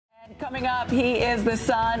Coming up, he is the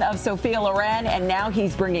son of Sophia Loren, and now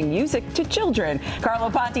he's bringing music to children. Carlo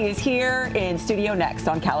Ponti is here in studio next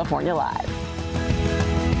on California Live.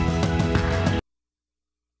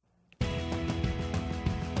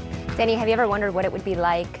 Danny, have you ever wondered what it would be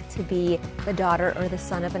like to be the daughter or the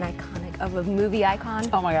son of a movie icon?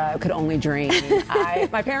 Oh my God, I could only dream.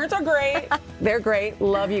 My parents are great. They're great.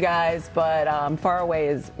 Love you guys, but far away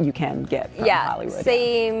as you can get from Hollywood.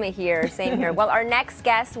 Same here, same here. Well, our next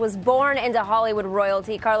guest was born into Hollywood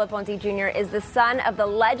royalty. Carlo Ponti Jr. is the son of the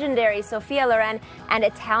legendary Sophia Loren and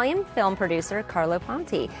Italian film producer Carlo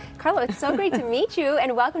Ponti. Carlo, it's so great to meet you,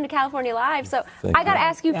 and welcome to California Live. So I got to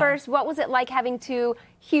ask you first, what was it like having two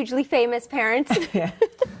hugely famous parents?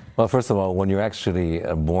 Well, first of all, when you're actually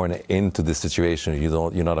born into this situation,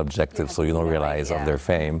 you're not objective, so you don't realize of their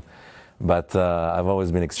fame. But I've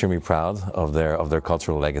always been extremely proud of their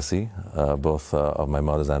cultural legacy, both of my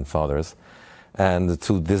mother's and father's. And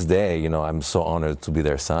to this day, you know, I'm so honored to be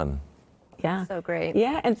their son. Yeah. So great.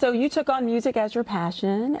 Yeah, and so you took on music as your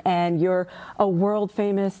passion, and you're a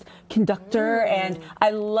world-famous conductor, and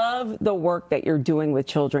I love the work that you're doing with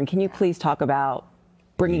children. Can you please talk about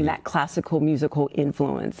bringing that classical musical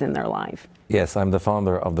influence in their life? Yes, I'm the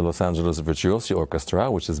founder of the Los Angeles Virtuosi Orchestra,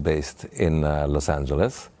 which is based in Los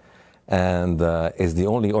Angeles, and is the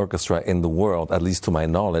only orchestra in the world, at least to my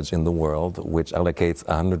knowledge, in the world, which allocates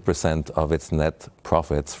 100% of its net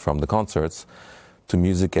profits from the concerts to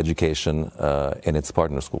music education in its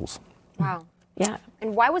partner schools. Wow. Yeah.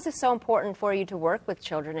 And why was it so important for you to work with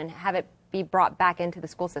children and have it be brought back into the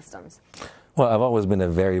school systems? Well, I've always been a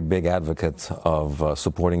very big advocate of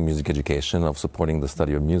supporting music education, of supporting the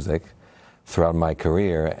study of music throughout my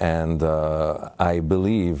career, and I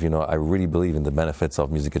believe, you know, I really believe in the benefits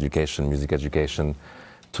of music education. Music education,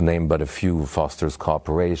 to name but a few, fosters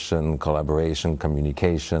cooperation, collaboration,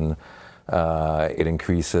 communication. It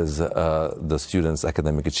increases the students'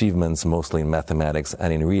 academic achievements, mostly in mathematics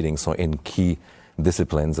and in reading, so in key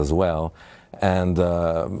disciplines as well. And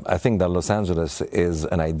I think that Los Angeles is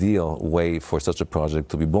an ideal way for such a project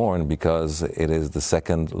to be born, because it is the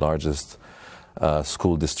second largest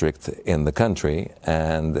school district in the country,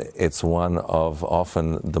 and it's one of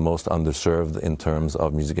often the most underserved in terms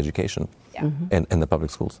of music education in the public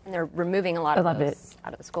schools. And they're removing a lot of those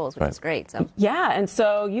out of the schools, which is great. So. Yeah, and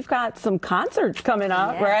so you've got some concerts coming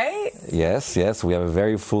up, right? Yes, yes, we have a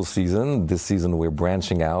very full season. This season we're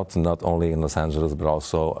branching out, not only in Los Angeles, but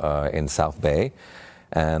also in South Bay.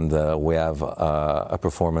 And we have a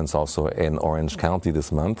performance also in Orange County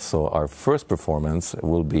this month. So our first performance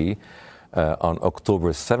will be on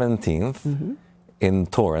October 17th in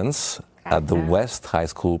Torrance at the West High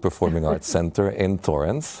School Performing Arts Center in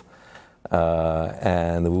Torrance.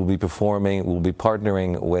 And we'll be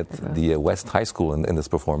partnering with the West High School in this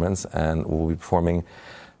performance, and we'll be performing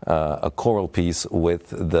a choral piece with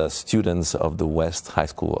the students of the West High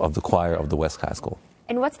School, of the choir of the West High School.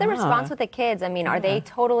 And what's the response with the kids? I mean, are they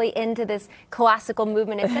totally into this classical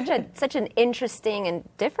movement? It's such an interesting and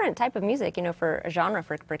different type of music, you know, for a genre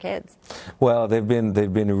for kids. Well, they've been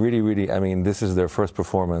really. I mean, this is their first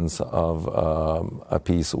performance of a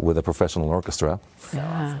piece with a professional orchestra. So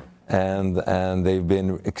awesome. And they've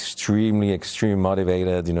been extremely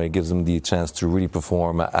motivated. You know, it gives them the chance to really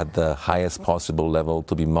perform at the highest possible level,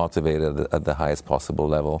 to be motivated at the highest possible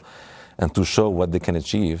level, and to show what they can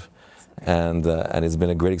achieve. And it's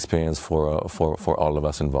been a great experience for all of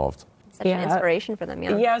us involved. Such an inspiration for them,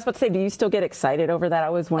 Yeah, I was about to say, do you still get excited over that?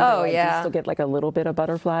 I was wondering, do you still get like a little bit of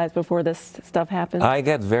butterflies before this stuff happens? I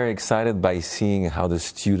get very excited by seeing how the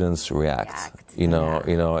students react. You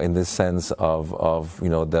know, in this sense of you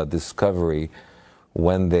know, the discovery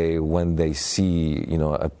when they see, you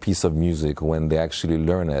know, a piece of music, when they actually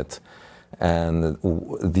learn it, and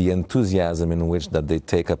the enthusiasm in which that they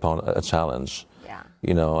take upon a challenge.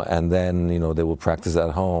 You know, and then, you know, they will practice at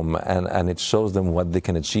home, and it shows them what they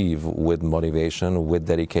can achieve with motivation, with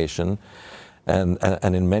dedication, and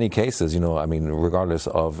in many cases, you know, I mean, regardless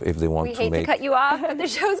of if they want to make... We hate to cut you off, but the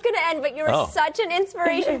show's going to end, but you're such an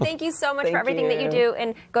inspiration. Thank you so much for everything that you do,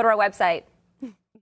 and go to our website.